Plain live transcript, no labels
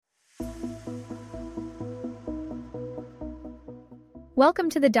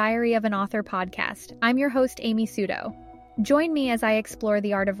Welcome to the Diary of an Author podcast. I'm your host, Amy Sudo. Join me as I explore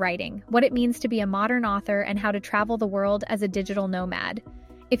the art of writing, what it means to be a modern author, and how to travel the world as a digital nomad.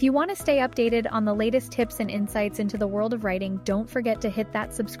 If you want to stay updated on the latest tips and insights into the world of writing, don't forget to hit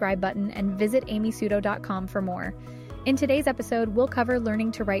that subscribe button and visit amysudo.com for more. In today's episode, we'll cover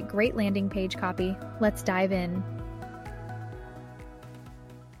learning to write great landing page copy. Let's dive in.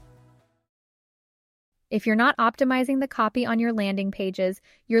 If you're not optimizing the copy on your landing pages,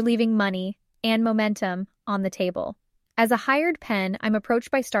 you're leaving money and momentum on the table. As a hired pen, I'm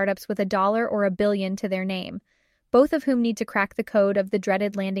approached by startups with $1 or $1 billion to their name, both of whom need to crack the code of the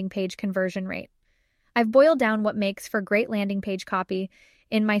dreaded landing page conversion rate. I've boiled down what makes for great landing page copy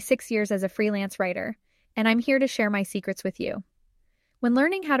in my 6 years as a freelance writer, and I'm here to share my secrets with you. When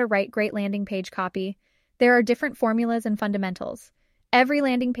learning how to write great landing page copy, there are different formulas and fundamentals. Every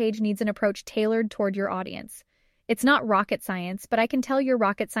landing page needs an approach tailored toward your audience. It's not rocket science, but I can tell your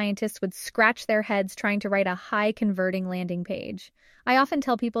rocket scientists would scratch their heads trying to write a high-converting landing page. I often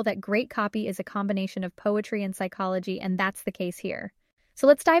tell people that great copy is a combination of poetry and psychology, and that's the case here. So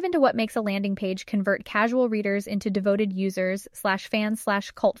let's dive into what makes a landing page convert casual readers into devoted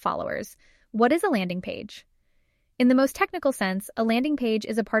users/fans/cult followers. What is a landing page? In the most technical sense, a landing page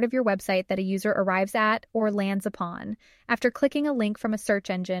is a part of your website that a user arrives at or lands upon after clicking a link from a search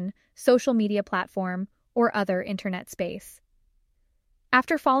engine, social media platform, or other internet space.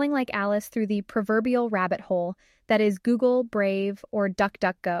 After falling like Alice through the proverbial rabbit hole that is Google, Brave, or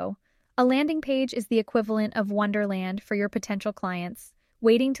DuckDuckGo, a landing page is the equivalent of Wonderland for your potential clients,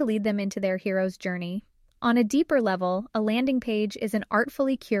 waiting to lead them into their hero's journey. On a deeper level, a landing page is an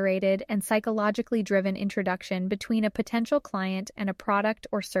artfully curated and psychologically driven introduction between a potential client and a product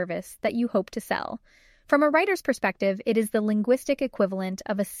or service that you hope to sell. From a writer's perspective, it is the linguistic equivalent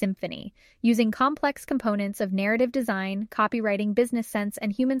of a symphony, using complex components of narrative design, copywriting, business sense,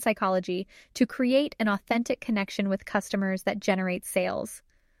 and human psychology to create an authentic connection with customers that generates sales.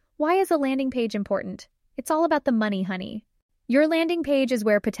 Why is a landing page important? It's all about the money, honey. Your landing page is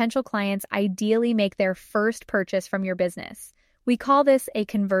where potential clients ideally make their first purchase from your business. We call this a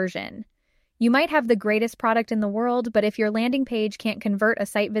conversion. You might have the greatest product in the world, but if your landing page can't convert a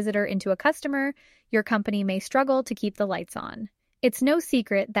site visitor into a customer, your company may struggle to keep the lights on. It's no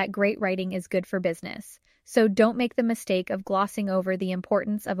secret that great writing is good for business, so don't make the mistake of glossing over the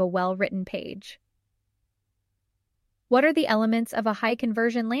importance of a well-written page. What are the elements of a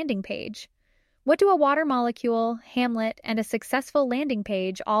high-conversion landing page? What do a water molecule, Hamlet, and a successful landing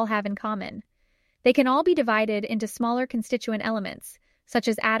page all have in common? They can all be divided into smaller constituent elements, such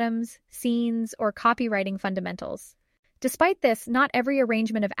as atoms, scenes, or copywriting fundamentals. Despite this, not every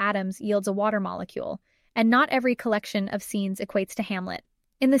arrangement of atoms yields a water molecule, and not every collection of scenes equates to Hamlet.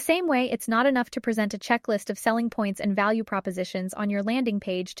 In the same way, it's not enough to present a checklist of selling points and value propositions on your landing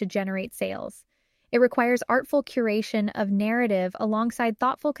page to generate sales. It requires artful curation of narrative alongside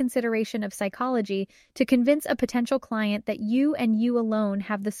thoughtful consideration of psychology to convince a potential client that you and you alone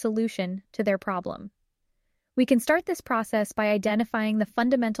have the solution to their problem. We can start this process by identifying the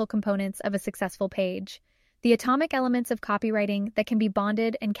fundamental components of a successful page, the atomic elements of copywriting that can be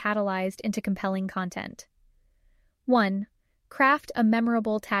bonded and catalyzed into compelling content. 1. Craft a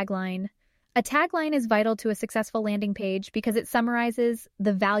memorable tagline. A tagline is vital to a successful landing page because it summarizes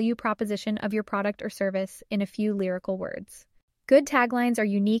the value proposition of your product or service in a few lyrical words. Good taglines are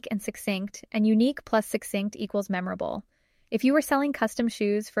unique and succinct, and unique plus succinct equals memorable. If you were selling custom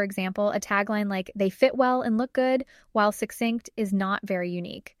shoes, for example, a tagline like "they fit well and look good," while succinct, is not very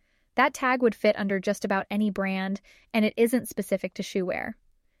unique. That tag would fit under just about any brand, and it isn't specific to shoe wear.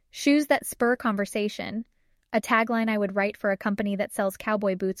 Shoes that spur conversation. A tagline I would write for a company that sells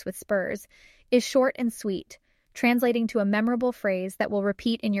cowboy boots with spurs is short and sweet, translating to a memorable phrase that will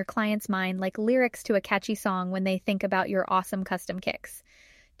repeat in your client's mind like lyrics to a catchy song when they think about your awesome custom kicks.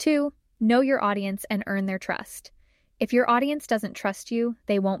 2. Know your audience and earn their trust. If your audience doesn't trust you,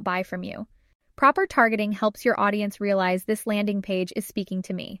 they won't buy from you. Proper targeting helps your audience realize this landing page is speaking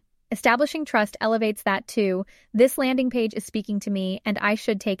to me. Establishing trust elevates that to, this landing page is speaking to me and I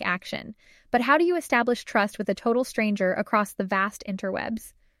should take action. But how do you establish trust with a total stranger across the vast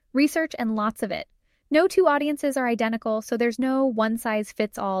interwebs? Research and lots of it. No two audiences are identical, so there's no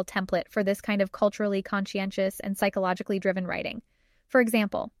one-size-fits-all template for this kind of culturally conscientious and psychologically driven writing. For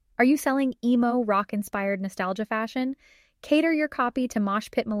example, are you selling emo, rock-inspired nostalgia fashion? Cater your copy to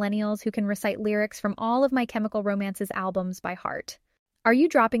mosh pit millennials who can recite lyrics from all of My Chemical Romance's albums by heart. Are you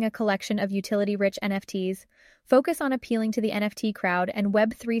dropping a collection of utility-rich NFTs? Focus on appealing to the NFT crowd and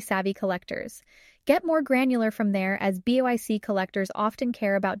Web3 savvy collectors. Get more granular from there, as BOIC collectors often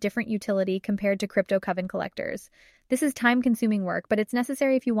care about different utility compared to crypto coven collectors. This is time-consuming work, but it's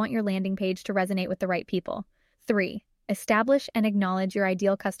necessary if you want your landing page to resonate with the right people. 3. Establish and acknowledge your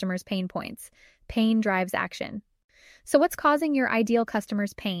ideal customer's pain points. Pain drives action. So what's causing your ideal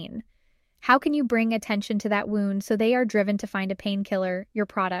customer's pain? How can you bring attention to that wound so they are driven to find a painkiller, your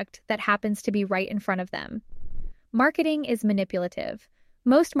product, that happens to be right in front of them? Marketing is manipulative.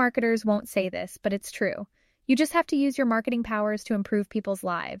 Most marketers won't say this, but it's true. You just have to use your marketing powers to improve people's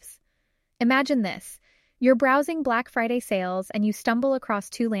lives. Imagine this. You're browsing Black Friday sales and you stumble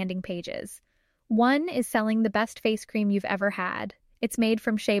across 2 landing pages. One is selling the best face cream you've ever had. It's made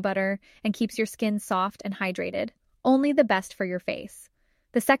from shea butter and keeps your skin soft and hydrated. Only the best for your face.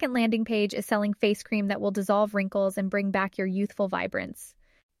 The second landing page is selling face cream that will dissolve wrinkles and bring back your youthful vibrance.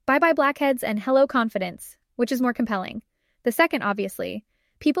 Bye-bye blackheads and hello confidence, which is more compelling. The second, obviously.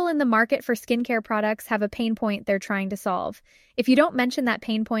 People in the market for skincare products have a pain point they're trying to solve. If you don't mention that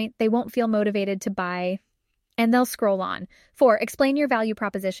pain point, they won't feel motivated to buy, and they'll scroll on. 4. Explain your value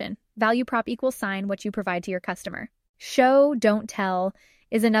proposition. Value prop equals sign what you provide to your customer. Show, don't tell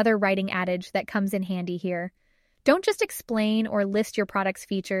is another writing adage that comes in handy here. Don't just explain or list your product's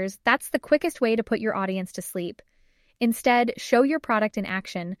features. That's the quickest way to put your audience to sleep. Instead, show your product in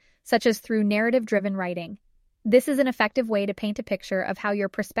action, such as through narrative-driven writing. This is an effective way to paint a picture of how your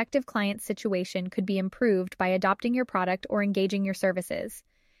prospective client's situation could be improved by adopting your product or engaging your services.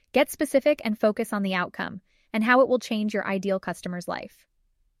 Get specific and focus on the outcome and how it will change your ideal customer's life.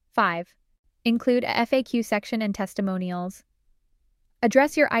 5. Include a FAQ section and testimonials.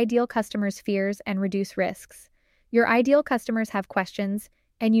 Address your ideal customer's fears and reduce risks. Your ideal customers have questions,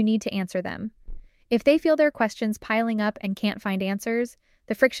 and you need to answer them. If they feel their questions piling up and can't find answers,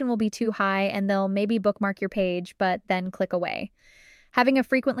 the friction will be too high and they'll maybe bookmark your page, but then click away. Having a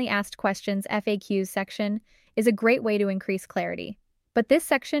frequently asked questions FAQs section is a great way to increase clarity. But this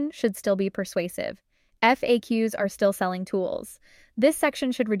section should still be persuasive. FAQs are still selling tools. This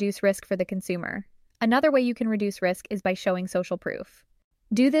section should reduce risk for the consumer. Another way you can reduce risk is by showing social proof.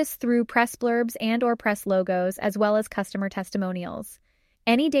 Do this through press blurbs and/or press logos, as well as customer testimonials.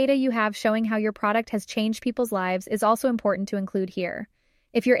 Any data you have showing how your product has changed people's lives is also important to include here.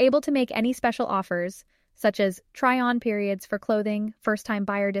 If you're able to make any special offers, such as try-on periods for clothing, first-time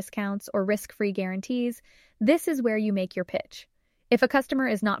buyer discounts, or risk-free guarantees, this is where you make your pitch. If a customer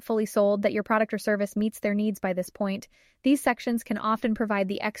is not fully sold that your product or service meets their needs by this point, these sections can often provide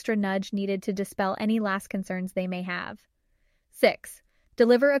the extra nudge needed to dispel any last concerns they may have. 6.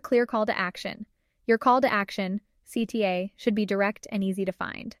 Deliver a clear call to action. Your call to action, CTA, should be direct and easy to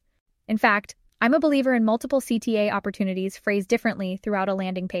find. In fact, I'm a believer in multiple CTA opportunities phrased differently throughout a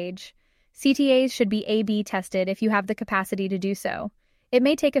landing page. CTAs should be A/B tested if you have the capacity to do so. It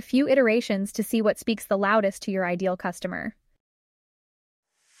may take a few iterations to see what speaks the loudest to your ideal customer.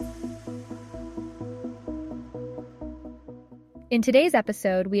 In today's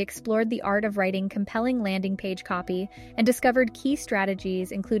episode, we explored the art of writing compelling landing page copy and discovered key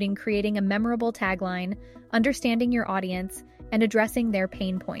strategies including creating a memorable tagline, understanding your audience, and addressing their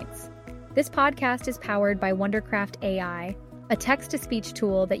pain points. This podcast is powered by Wondercraft AI, a text-to-speech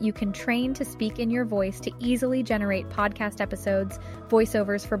tool that you can train to speak in your voice to easily generate podcast episodes,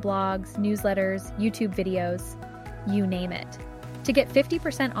 voiceovers for blogs, newsletters, YouTube videos, you name it. To get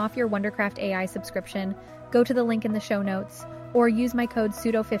 50% off your Wondercraft AI subscription, go to the link in the show notes, or use my code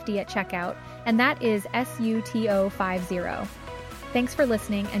SUTO50 at checkout, and that is SUTO50. Thanks for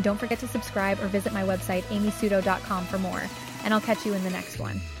listening, and don't forget to subscribe or visit my website, amysuto.com for more, and I'll catch you in the next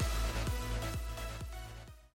one.